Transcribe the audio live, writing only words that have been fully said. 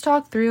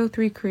Talk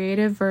 303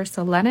 Creative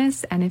versus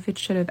Lennis and if it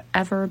should have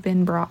ever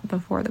been brought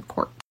before the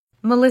court.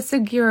 Melissa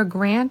Gira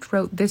Grant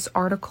wrote this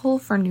article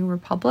for New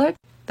Republic,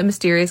 The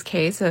Mysterious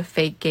Case of a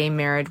Fake Gay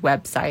Marriage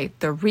Website,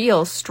 the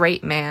Real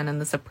Straight Man in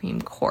the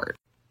Supreme Court.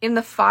 In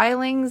the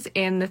filings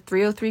in the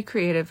 303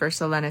 Creative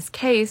versus Lennis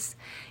case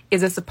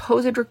is a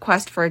supposed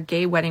request for a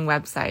gay wedding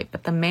website,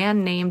 but the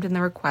man named in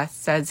the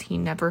request says he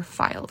never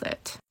filed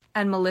it.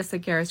 And Melissa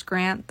Gira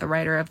Grant, the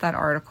writer of that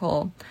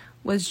article,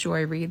 was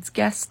Joy Reid's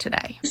guest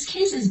today. This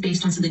case is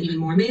based on something even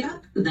more made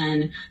up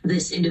than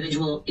this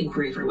individual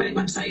inquiry for a wedding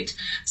website.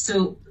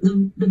 So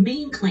the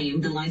main claim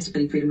the Alliance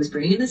Defending Freedom was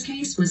bringing in this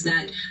case was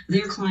that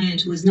their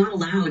client was not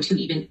allowed to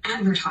even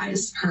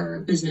advertise her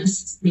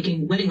business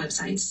making wedding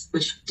websites,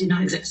 which did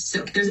not exist.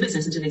 So there's a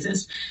business that didn't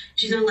exist.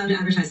 She's not allowed to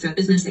advertise that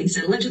business, they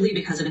said allegedly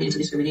because of an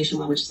anti-discrimination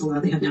law, which is a law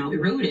they have now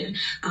eroded.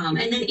 And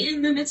then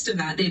in the midst of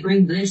that, they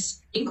bring this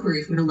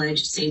inquiry from an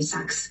alleged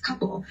same-sex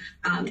couple.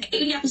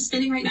 ADF is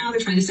spinning right now.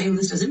 They're trying to say, well,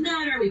 this doesn't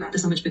matter. We brought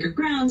this on much bigger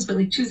grounds. But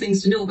like two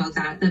things to know about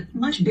that. The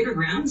much bigger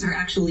grounds are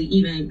actually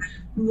even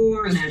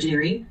more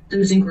imaginary than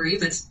this inquiry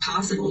that's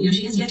possible.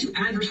 She has yet to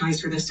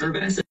advertise for this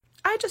service.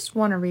 I just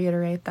want to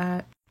reiterate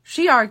that.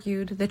 She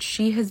argued that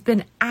she has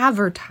been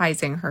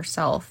advertising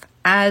herself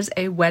as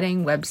a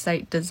wedding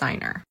website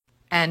designer.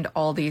 And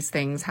all these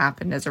things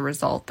happened as a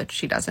result that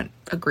she doesn't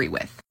agree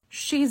with.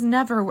 She's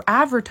never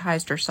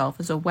advertised herself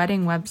as a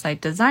wedding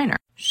website designer.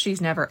 She's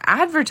never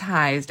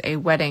advertised a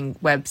wedding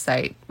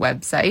website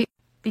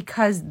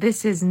because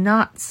this is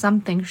not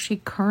something she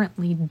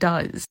currently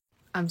does.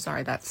 I'm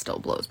sorry, that still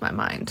blows my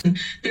mind.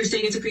 They're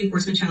saying it's a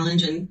pre-enforcement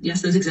challenge, and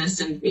yes, those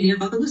exist, and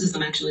ADF often loses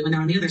them actually when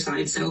they're on the other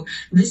side. So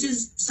this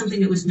is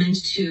something that was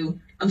meant to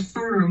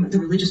affirm the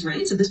religious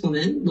rights of this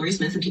woman, Lori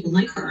Smith, and people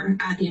like her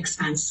at the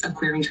expense of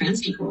queer and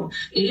trans people.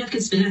 ADF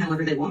can spin it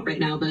however they want right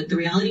now, but the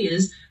reality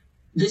is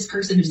this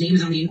person whose name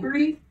is on the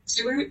inquiry,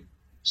 Stewart,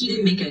 he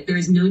didn't make it. There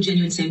is no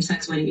genuine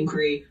same-sex wedding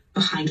inquiry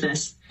behind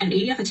this. And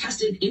ADF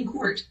attested in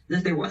court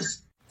that there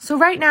was. So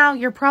right now,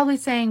 you're probably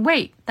saying,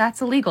 wait,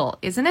 that's illegal,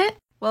 isn't it?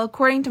 Well,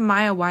 according to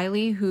Maya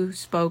Wiley, who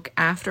spoke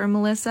after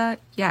Melissa,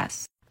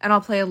 yes. And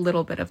I'll play a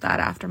little bit of that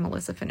after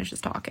Melissa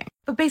finishes talking.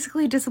 But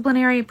basically,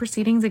 disciplinary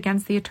proceedings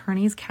against the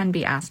attorneys can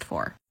be asked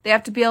for. They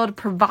have to be able to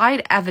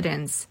provide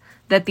evidence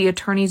that the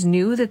attorneys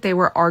knew that they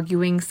were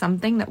arguing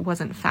something that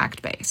wasn't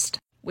fact-based,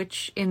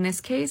 which in this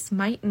case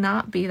might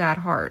not be that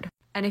hard.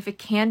 And if it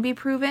can be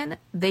proven,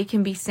 they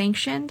can be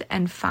sanctioned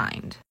and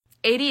fined.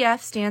 ADF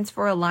stands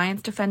for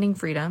Alliance Defending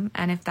Freedom,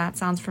 and if that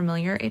sounds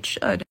familiar, it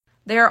should.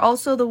 They are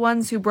also the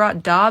ones who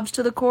brought Dobbs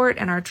to the court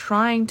and are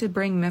trying to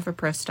bring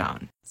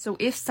mifepristone. So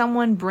if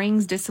someone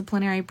brings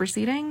disciplinary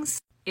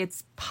proceedings,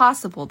 it's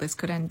possible this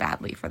could end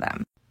badly for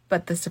them.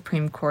 But the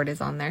Supreme Court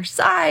is on their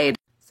side,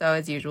 so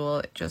as usual,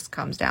 it just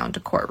comes down to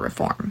court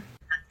reform.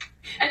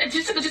 And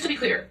just to be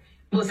clear,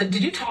 Melissa,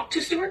 did you talk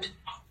to Stewart?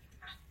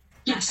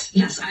 Yes.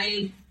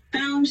 I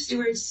found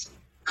Stewart's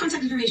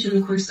contact information in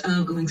the course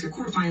of going through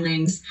court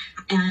filings.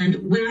 And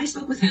when I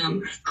spoke with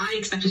him, I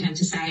expected him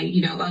to say,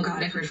 oh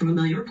God, I've heard from a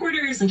million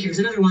reporters, like here's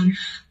another one.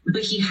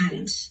 But he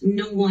hadn't.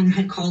 No one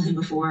had called him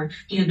before.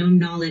 He had no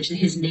knowledge that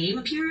his name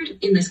appeared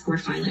in this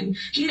court filing.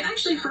 He had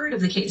actually heard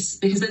of the case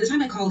because by the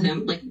time I called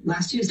him, like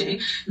last Tuesday,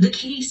 the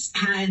case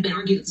had been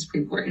argued at the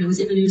Supreme Court and it was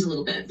in the news a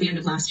little bit at the end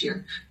of last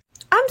year.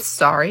 I'm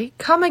sorry,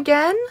 come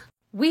again?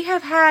 We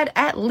have had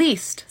at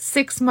least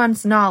 6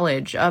 months'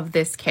 knowledge of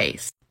this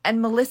case. And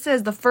Melissa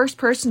is the first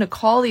person to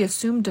call the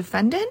assumed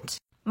defendant?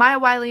 Maya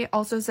Wiley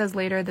also says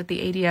later that the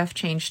ADF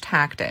changed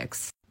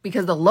tactics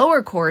because the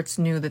lower courts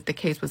knew that the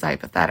case was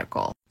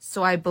hypothetical.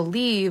 So I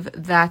believe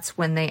that's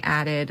when they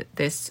added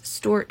this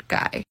Stewart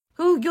guy,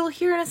 who you'll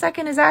hear in a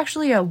second is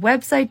actually a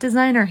website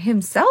designer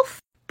himself.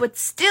 But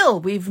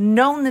still, we've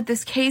known that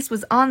this case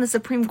was on the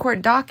Supreme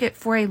Court docket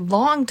for a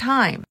long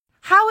time.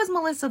 How is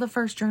Melissa the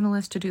first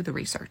journalist to do the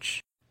research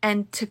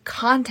and to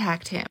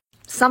contact him?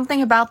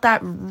 Something about that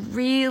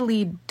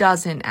really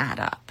doesn't add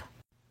up.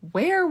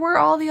 Where were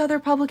all the other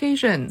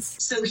publications?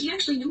 So he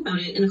actually knew about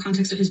it in the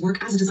context of his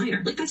work as a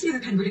designer. Like, that's the other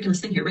kind of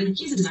ridiculous thing here, right? Like,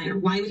 he's a designer.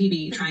 Why would he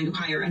be trying to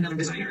hire another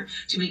designer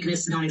to make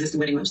this non-existent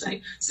wedding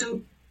website?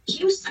 So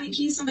he's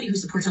somebody who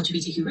supports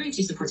LGBTQ rights.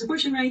 He supports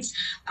abortion rights.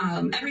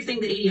 Everything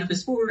that ADF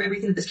is for,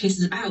 everything that this case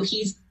is about,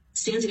 he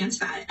stands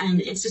against that.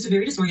 And it's just a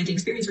very disorienting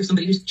experience for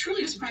somebody who's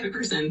truly just a private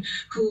person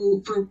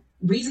who, for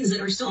reasons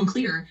that are still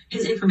unclear,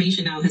 his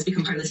information now has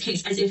become part of this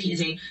case as if he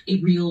is a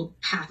real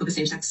half of a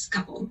same-sex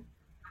couple.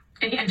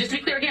 And just to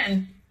be clear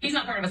again, he's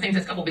not part of a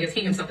same-sex couple because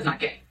he himself is not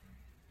gay.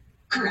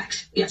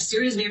 Correct. Yes,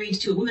 Stewart is married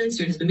to a woman.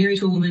 Stewart has been married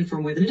to a woman for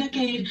more than a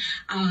decade.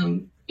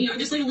 I'm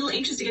just like a little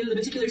anxious to get into the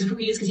particulars of who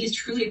he is because he is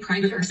truly a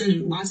private person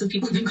and lots of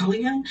people have been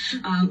calling him.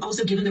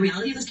 Also, given the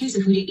reality of this case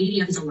and who the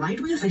ADF is aligned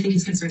with, I think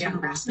his concerns about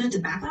harassment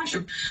and backlash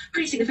are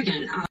pretty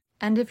significant.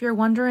 And if you're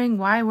wondering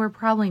why we're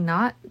probably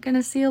not going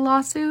to see a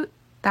lawsuit,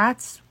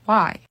 that's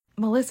why.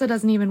 Melissa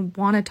doesn't even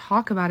want to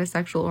talk about his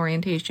sexual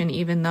orientation,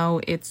 even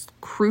though it's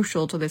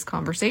crucial to this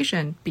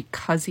conversation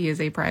because he is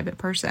a private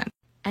person.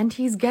 And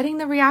he's getting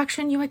the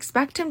reaction you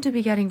expect him to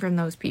be getting from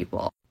those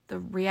people. the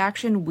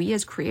reaction we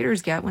as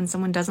creators get when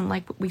someone doesn't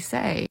like what we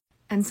say.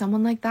 And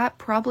someone like that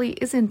probably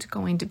isn't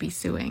going to be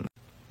suing.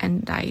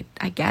 And I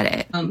get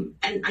it. And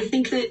I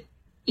think that,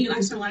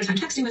 I've spent a lot of time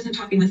texting with him,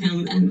 talking with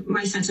him, and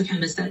my sense of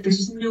him is that there's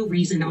just no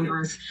reason on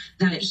earth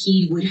that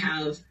he would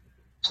have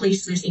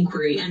placed this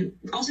inquiry. And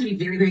also to be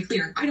very, very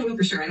clear, I don't know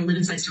for sure. I don't live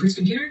inside Stuart's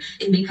computer.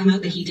 It may come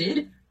out that he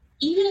did.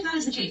 Even if that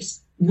is the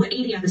case, what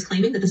ADF is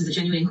claiming that this is a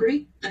genuine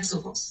inquiry, that's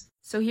so false.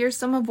 So here's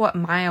some of what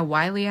Maya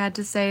Wiley had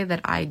to say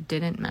that I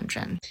didn't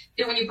mention.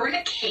 When you bring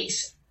a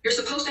case, you're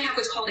supposed to have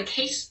what's called a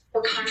case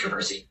or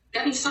controversy.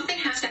 That means something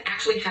has to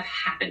actually have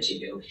happened to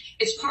you.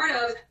 It's part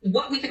of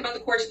what we think about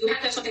the courts. You have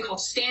to have something called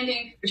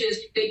standing, which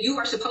is that you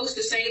are supposed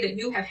to say that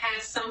you have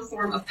had some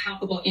form of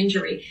palpable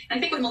injury. And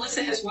I think what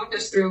Melissa has walked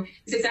us through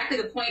is exactly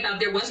the point of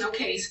there was no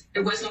case,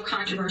 there was no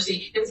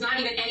controversy, there was not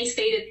even any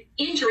stated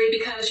injury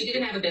because she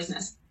didn't have a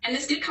business. And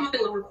this did come up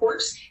in lower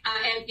courts,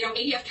 and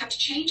ADF kept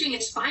changing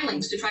its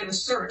filings to try to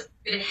assert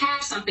that it had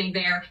something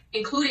there,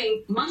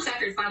 including months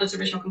after it filed its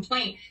original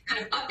complaint,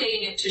 kind of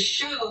updating it to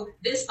show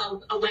this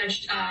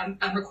alleged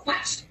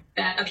request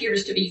that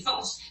appears to be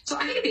false. So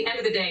I think at the end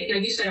of the day,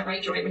 you said it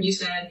right, Joy, when you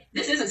said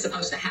this isn't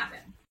supposed to happen.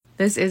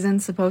 This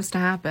isn't supposed to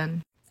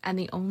happen. And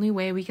the only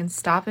way we can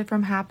stop it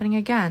from happening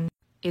again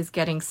is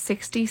getting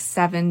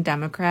 67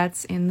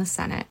 Democrats in the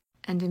Senate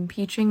and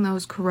impeaching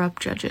those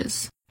corrupt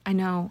judges. I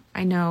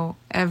know,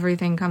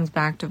 everything comes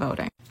back to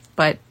voting,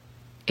 but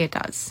it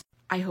does.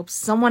 I hope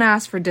someone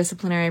asks for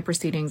disciplinary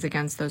proceedings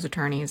against those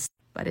attorneys,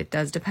 but it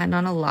does depend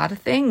on a lot of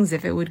things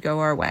if it would go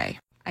our way.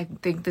 I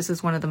think this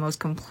is one of the most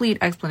complete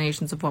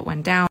explanations of what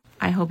went down.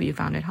 I hope you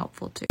found it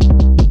helpful too.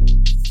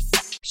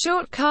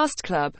 Shortcast Club